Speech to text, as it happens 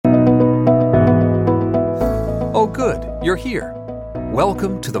You're here.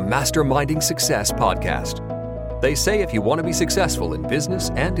 Welcome to the Masterminding Success podcast. They say if you want to be successful in business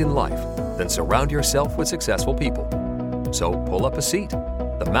and in life, then surround yourself with successful people. So pull up a seat.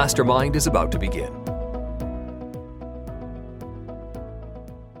 The mastermind is about to begin.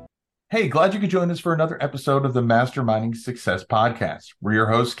 Hey, glad you could join us for another episode of the Masterminding Success podcast. We're your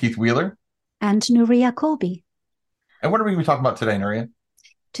hosts, Keith Wheeler and Nuria Colby. And what are we going to be talking about today, Nuria?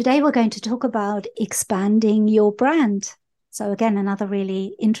 Today we're going to talk about expanding your brand. So again, another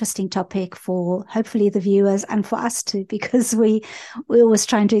really interesting topic for hopefully the viewers and for us too, because we're always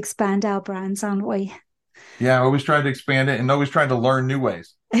trying to expand our brands, aren't we? Yeah, always trying to expand it and always trying to learn new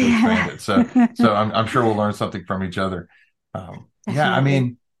ways to expand it. So I'm sure we'll learn something from each other. Yeah, I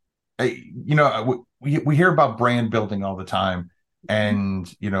mean, we hear about brand building all the time,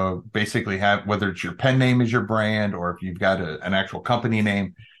 and basically have, whether it's your pen name is your brand or if you've got an actual company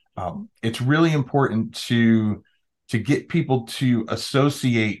name, it's really important to get people to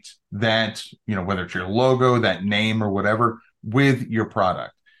associate that, whether it's your logo, that name or whatever, with your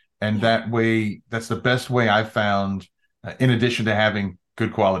product. And that way, that's the best way I've found, in addition to having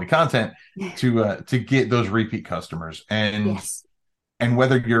good quality content, to get those repeat customers. And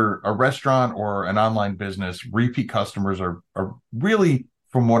whether you're a restaurant or an online business, repeat customers are really,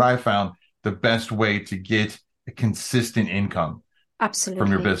 from what I found, the best way to get a consistent income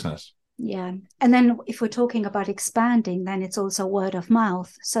from your business. Yeah. And then if we're talking about expanding, then it's also word of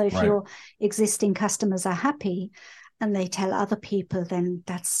mouth. So if your existing customers are happy and they tell other people, then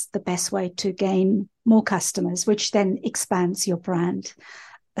that's the best way to gain more customers, which then expands your brand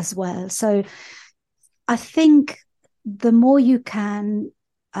as well. So I think the more you can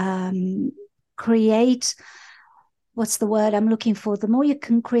create, what's the word I'm looking for? The more you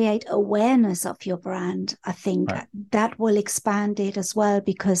can create awareness of your brand, I think that will expand it as well,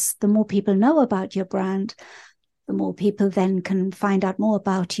 because the more people know about your brand, the more people then can find out more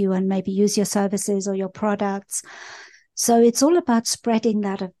about you and maybe use your services or your products. So it's all about spreading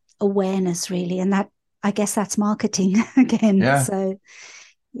that awareness, really. And that, I guess that's marketing again. Yeah. So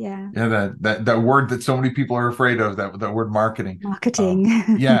yeah, that word that so many people are afraid of, that word marketing.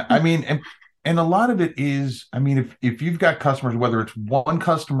 Yeah, I mean, and a lot of it is, I mean, if you've got customers, whether it's one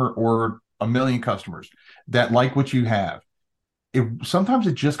customer or a million customers that like what you have, sometimes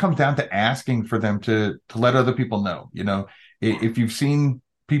it just comes down to asking for them to let other people know. If you've seen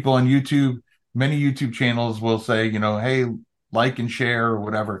people on YouTube, many YouTube channels will say, hey, like and share or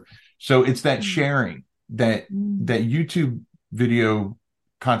whatever. So it's that sharing that YouTube video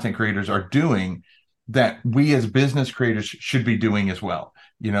content creators are doing that we as business creators should be doing as well.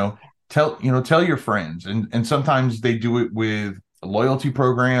 Tell your friends, and sometimes they do it with loyalty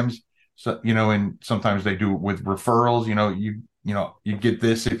programs. So, and sometimes they do it with referrals. You get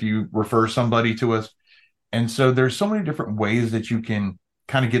this if you refer somebody to us. And so there's so many different ways that you can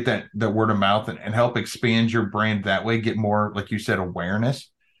kind of get that word of mouth and help expand your brand that way, get more, like you said, awareness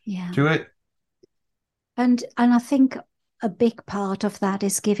to it. And I think a big part of that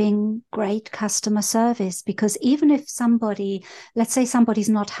is giving great customer service, because even if let's say somebody's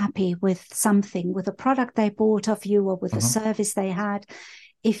not happy with something, with a product they bought of you or with a service they had,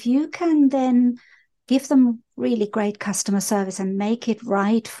 if you can then give them really great customer service and make it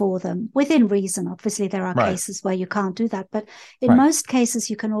right for them within reason. Obviously, there are cases where you can't do that, but in most cases,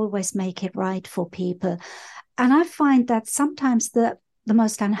 you can always make it right for people. And I find that sometimes the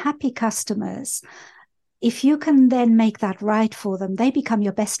most unhappy customers, if you can then make that right for them, they become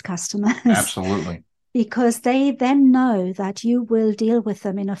your best customers. Absolutely. Because they then know that you will deal with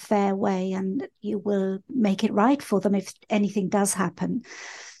them in a fair way and you will make it right for them if anything does happen.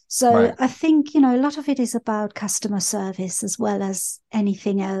 So I think, a lot of it is about customer service as well as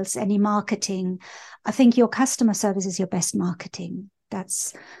anything else, any marketing. I think your customer service is your best marketing.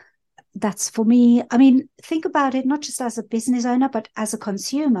 That's for me. I mean, think about it, not just as a business owner, but as a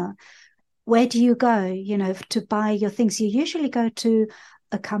consumer. Where do you go, to buy your things? You usually go to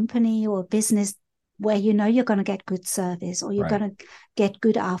a company or a business where you're going to get good service or you're going to get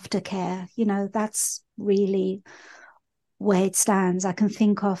good aftercare. That's really where it stands. I can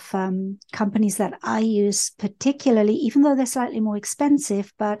think of companies that I use particularly, even though they're slightly more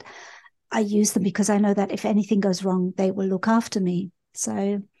expensive, but I use them because I know that if anything goes wrong, they will look after me. So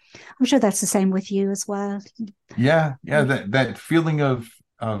I'm sure that's the same with you as well. Yeah. That feeling of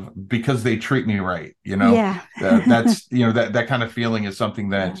because they treat me right, that's, that kind of feeling is something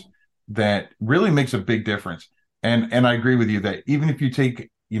that really makes a big difference. And I agree with you that even if you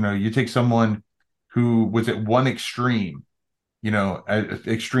take someone who was at one extreme,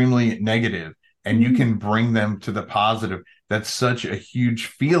 extremely negative, and you can bring them to the positive, that's such a huge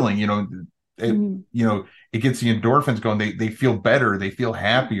feeling, you know, it gets the endorphins going. They feel better. They feel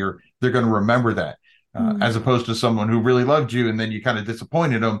happier. They're going to remember that. As opposed to someone who really loved you and then you kind of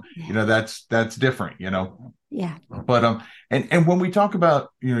disappointed them, you know, that's different, you know? Yeah. But, and when we talk about,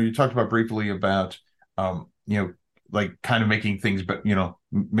 you know, you talked about briefly about, you know, like kind of making things, but, you know,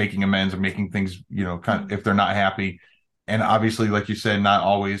 making amends and making things, you know, kind of, if they're not happy. And obviously, like you said, not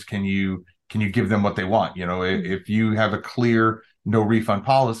always can you give them what they want. You know, if you have a clear no refund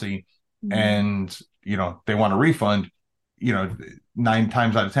policy and, you know, they want a refund, you know, 9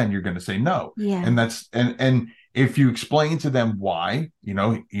 times out of 10, you're going to say no. Yeah. And that's, and if you explain to them why, you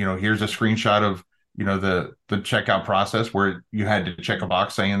know, here's a screenshot of, you know, the checkout process where you had to check a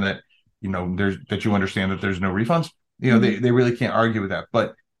box saying that, you know, that you understand that there's no refunds, you know, they really can't argue with that.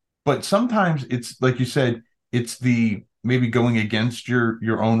 But sometimes it's like you said, it's the maybe going against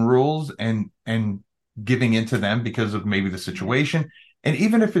your own rules and giving into them because of maybe the situation. And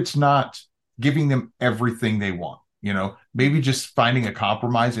even if it's not giving them everything they want, you know, maybe just finding a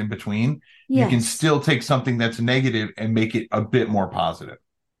compromise in between, you can still take something that's negative and make it a bit more positive.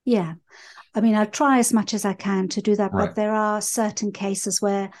 Yeah. I mean, I try as much as I can to do that, Right. but there are certain cases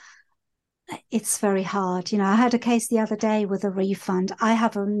where it's very hard. You know, I had a case the other day with a refund. I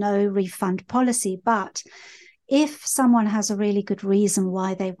have a no refund policy, but if someone has a really good reason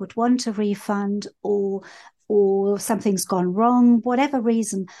why they would want a refund or something's gone wrong, whatever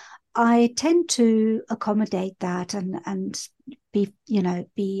reason, I tend to accommodate that and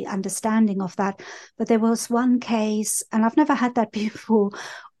be understanding of that. But there was one case, and I've never had that before,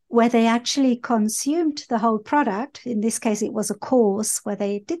 where they actually consumed the whole product. In this case, it was a course where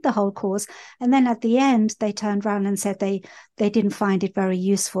they did the whole course. And then at the end, they turned around and said they didn't find it very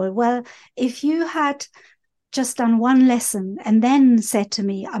useful. Well, if you had just done one lesson and then said to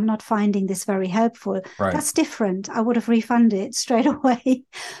me, I'm not finding this very helpful, right. That's different. I would have refunded straight away.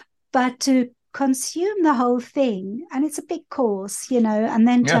 But to consume the whole thing, and it's a big course, you know, and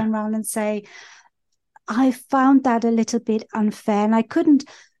then turn around and say, I found that a little bit unfair. And I couldn't,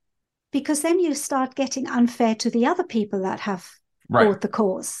 because then you start getting unfair to the other people that have bought the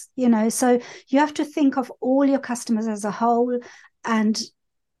course, you know. So you have to think of all your customers as a whole and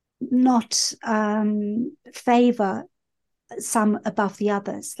not favor some above the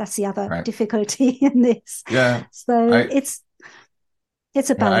others. That's the other difficulty in this. Yeah. So it's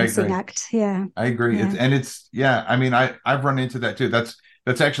a balancing act. Yeah. I agree. Yeah. I mean, I've run into that too. That's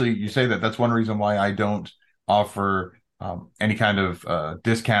actually, you say that's one reason why I don't offer any kind of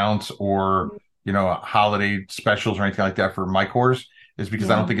discounts or, you know, holiday specials or anything like that for my course, is because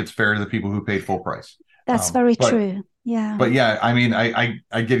I don't think it's fair to the people who paid full price. That's very true. Yeah. But yeah, I mean, I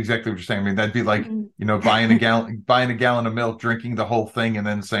get exactly what you're saying. I mean, that'd be like, you know, buying a gallon of milk, drinking the whole thing, and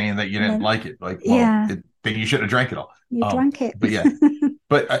then saying that you didn't like it. Like, well, then you shouldn't have drank it all. You drank it. But yeah.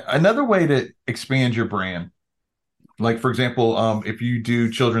 But another way to expand your brand, like, for example, if you do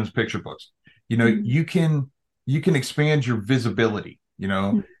children's picture books, you know, you can expand your visibility, you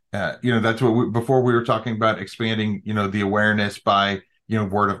know, that's what before we were talking about expanding, you know, the awareness by, you know,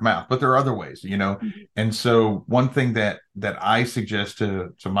 word of mouth, but there are other ways, you know. And so one thing that I suggest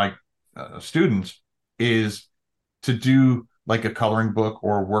to my students is to do like a coloring book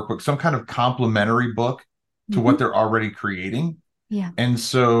or a workbook, some kind of complementary book to what they're already creating. Yeah. And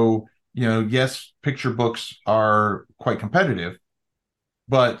so, you know, yes, picture books are quite competitive,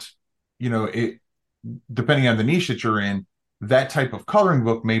 but, you know, it, depending on the niche that you're in, that type of coloring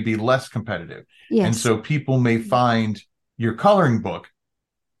book may be less competitive. Yes. And so people may find your coloring book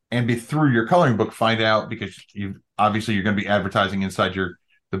and through your coloring book find out, because you're going to be advertising inside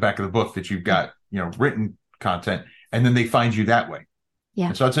the back of the book that you've got, you know, written content, and then they find you that way. Yeah.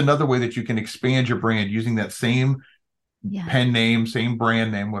 And so that's another way that you can expand your brand using that same pen name, same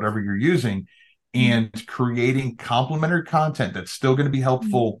brand name, whatever you're using, and creating complementary content that's still going to be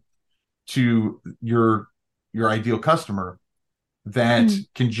helpful to your ideal customer that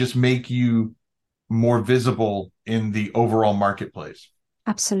can just make you more visible in the overall marketplace.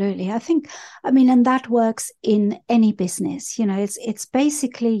 Absolutely. And that works in any business. You know, it's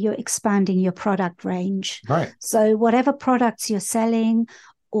basically you're expanding your product range. Right. So whatever products you're selling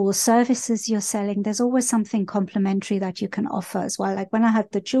or services you're selling, there's always something complementary that you can offer as well. Like when I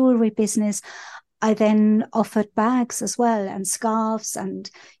had the jewelry business, I then offered bags as well, and scarves, and,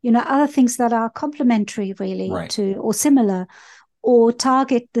 you know, other things that are complementary really to, or similar, or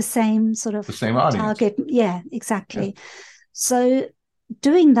target the same sort of audience. Target. Yeah, exactly. Yeah. So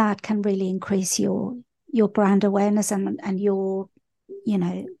doing that can really increase your brand awareness and your, you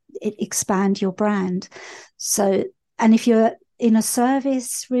know, expand your brand. So, and if you're in a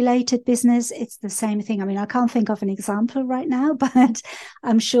service related business, it's the same thing. I mean, I can't think of an example right now, but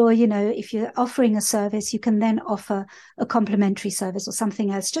I'm sure, if you're offering a service, you can then offer a complementary service or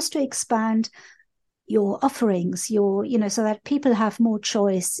something else just to expand your offerings, so that people have more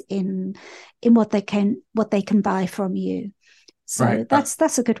choice in what they can buy from you. So right.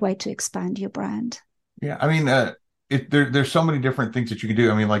 that's a good way to expand your brand. Yeah, I mean, there's so many different things that you can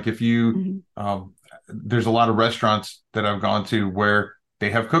do. I mean, like if you, there's a lot of restaurants that I've gone to where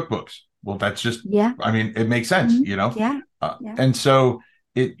they have cookbooks. Well, that's just, I mean, it makes sense, And so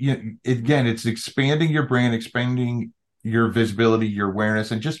again, it's expanding your brand, expanding your visibility, your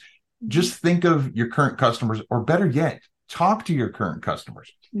awareness, and just think of your current customers, or better yet, talk to your current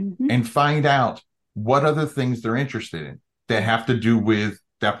customers and find out what other things they're interested in that have to do with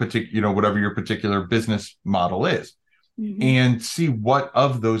that particular, whatever your particular business model is, and see what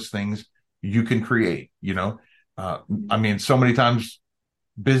of those things you can create. I mean, so many times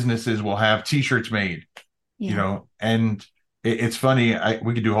businesses will have T-shirts made, and it's funny.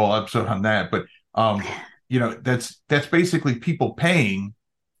 We could do a whole episode on that, but that's basically people paying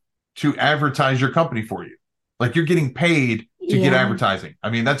to advertise your company for you. Like you're getting paid to get advertising. I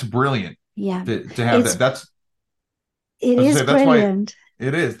mean, that's brilliant. Yeah, to have that. It is brilliant.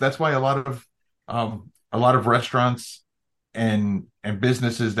 It is. That's why a lot of restaurants and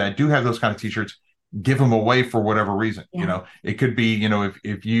businesses that do have those kind of T-shirts give them away for whatever reason. It could be,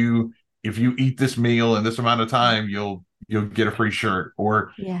 if you eat this meal in this amount of time, you'll get a free shirt.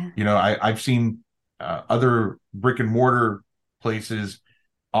 Or I've seen other brick and mortar places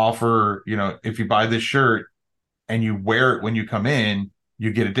offer, if you buy this shirt and you wear it when you come in,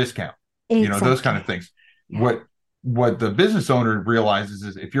 you get a discount. Exactly. Those kind of things. Yeah. What the business owner realizes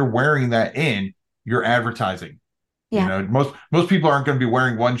is if you're wearing that in, you're advertising. Yeah. Most people aren't going to be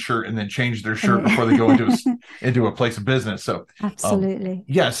wearing one shirt and then change their shirt before they go into a place of business. So absolutely.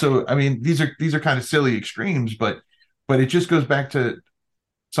 So I mean, these are kind of silly extremes, but it just goes back to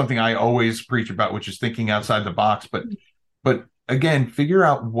something I always preach about, which is thinking outside the box. But again, figure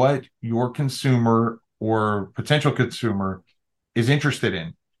out what your consumer or potential consumer is interested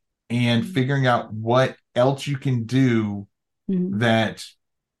in, and figuring out what else you can do that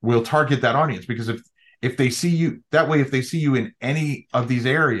will target that audience. Because if they see you that way, if they see you in any of these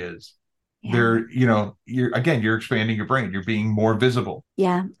areas, you're expanding your brand. You're being more visible.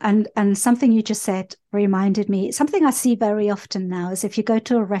 Yeah. And something you just said reminded me, something I see very often now is if you go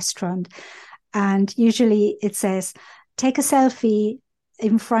to a restaurant and usually it says, take a selfie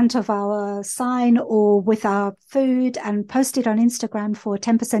in front of our sign or with our food and post it on Instagram for a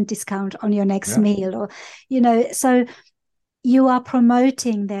 10% discount on your next meal, or, so you are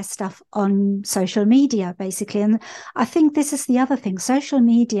promoting their stuff on social media, basically. And I think this is the other thing. Social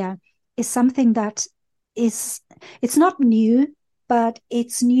media is something that it's not new, but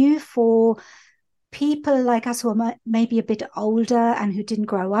it's new for people like us who are maybe a bit older and who didn't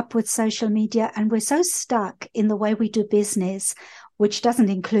grow up with social media. And we're so stuck in the way we do business, which doesn't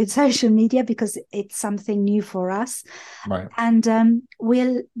include social media because it's something new for us. Right. And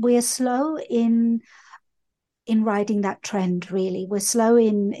we're slow in riding that trend, really. We're slow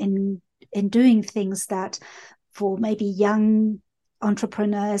in doing things that for maybe young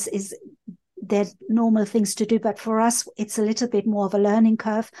entrepreneurs is their normal things to do. But for us, it's a little bit more of a learning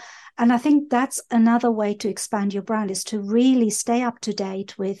curve. And I think that's another way to expand your brand, is to really stay up to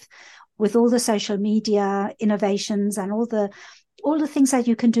date with all the social media innovations and all the things that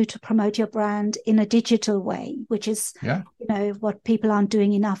you can do to promote your brand in a digital way, which is, what people aren't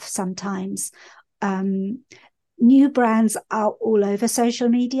doing enough sometimes. New brands are all over social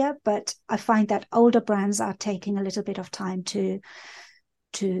media, but I find that older brands are taking a little bit of time to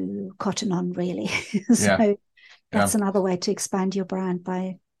cotton on, really. So that's another way to expand your brand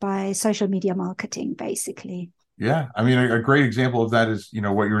by social media marketing, basically. Yeah. I mean, a great example of that is,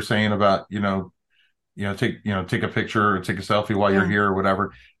 what you were saying about, take a picture or take a selfie while you're here or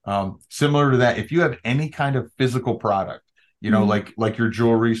whatever. Similar to that, if you have any kind of physical product, like your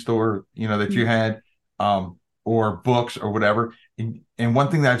jewelry store, that you had, or books or whatever. And one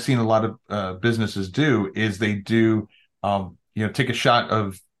thing that I've seen a lot of businesses do is they do, take a shot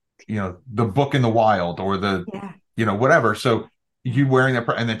of, the book in the wild or the, whatever. So you wearing that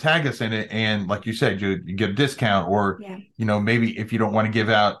and then tag us in it. And like you said, you get a discount, or, maybe if you don't want to give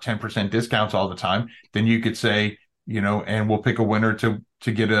out 10% discounts all the time, then you could say, and we'll pick a winner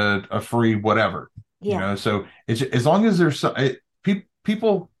to get a free whatever, so it's, as long as there's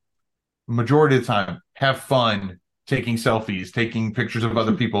people, majority of the time, have fun taking selfies, taking pictures of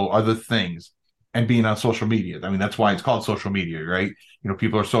other people, other things, and being on social media. I mean, that's why it's called social media, right?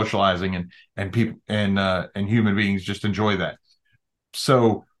 People are socializing, and people and human beings just enjoy that.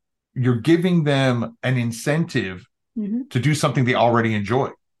 So you're giving them an incentive to do something they already enjoy.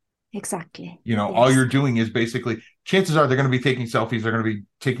 Exactly. You know, all you're doing is basically, chances are they're going to be taking selfies, they're going to be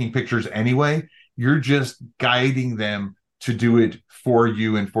taking pictures anyway. You're just guiding them to do it for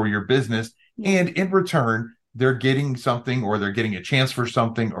you and for your business. And in return, they're getting something, or they're getting a chance for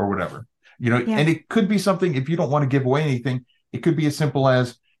something, or whatever. You know, and it could be something, if you don't want to give away anything, it could be as simple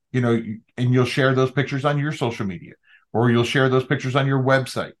as, you know, and you'll share those pictures on your social media, or you'll share those pictures on your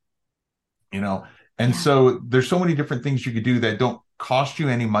website, you know. And so there's so many different things you could do that don't cost you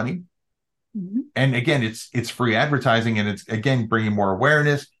any money. And again, it's free advertising, and it's, again, bringing more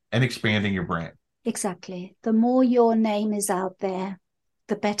awareness and expanding your brand. Exactly. The more your name is out there,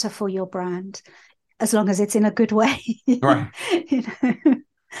 the better for your brand, as long as it's in a good way. Right. You know?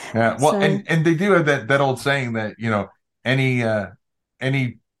 Yeah. Well, and they do have that old saying that, you know,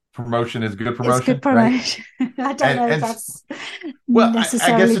 any promotion is good promotion. It's good promotion. Right? I don't know if that's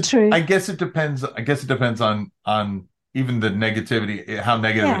necessarily true. I guess it depends. I guess it depends on even the negativity, how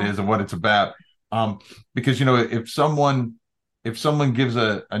negative it is, and what it's about. Because, you know, if someone gives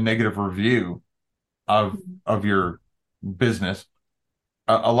a negative review of your business,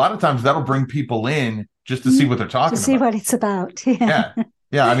 a lot of times that'll bring people in just to see what they're talking about. To see what it's about.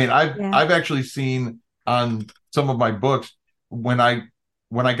 Yeah. I mean, I've actually seen on some of my books, when I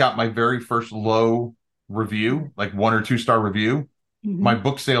got my very first low review, like 1 or 2 star review, my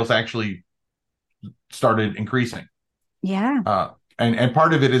book sales actually started increasing. Yeah. And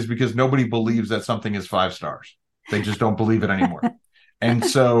part of it is because nobody believes that something is 5 stars. They just don't believe it anymore. And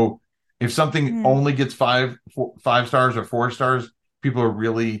so if something only gets 5 stars or 4 stars, people are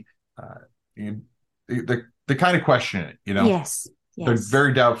really, they kind of question it, you know? Yes. They're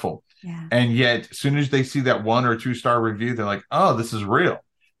very doubtful. Yeah. And yet, as soon as they see that 1 or 2 star review, they're like, "Oh, this is real."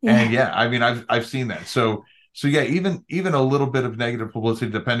 And I mean, I've seen that. So yeah, even a little bit of negative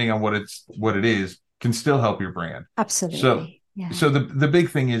publicity, depending on what it is, can still help your brand. Absolutely. So the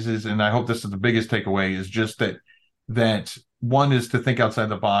big thing is, and I hope this is the biggest takeaway, is just that 1 is to think outside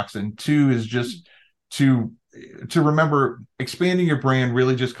the box, and 2 is just to remember, expanding your brand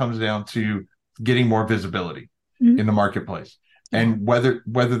really just comes down to getting more visibility in the marketplace. And whether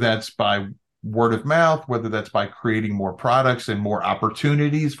that's by word of mouth, whether that's by creating more products and more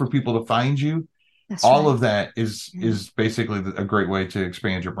opportunities for people to find you, all of that is basically a great way to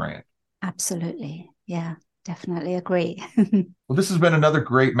expand your brand. Absolutely. Yeah, definitely agree. Well, this has been another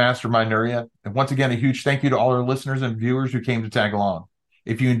great Mastermind, Nuria. And once again, a huge thank you to all our listeners and viewers who came to tag along.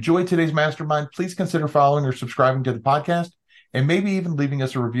 If you enjoyed today's Mastermind, please consider following or subscribing to the podcast, and maybe even leaving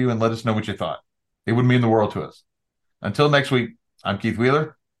us a review and let us know what you thought. It would mean the world to us. Until next week, I'm Keith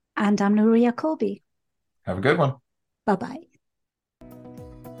Wheeler. And I'm Nuria Colby. Have a good one. Bye-bye.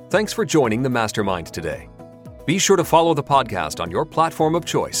 Thanks for joining the Mastermind today. Be sure to follow the podcast on your platform of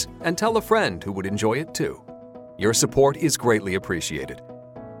choice and tell a friend who would enjoy it too. Your support is greatly appreciated.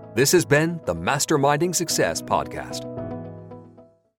 This has been the Masterminding Success Podcast.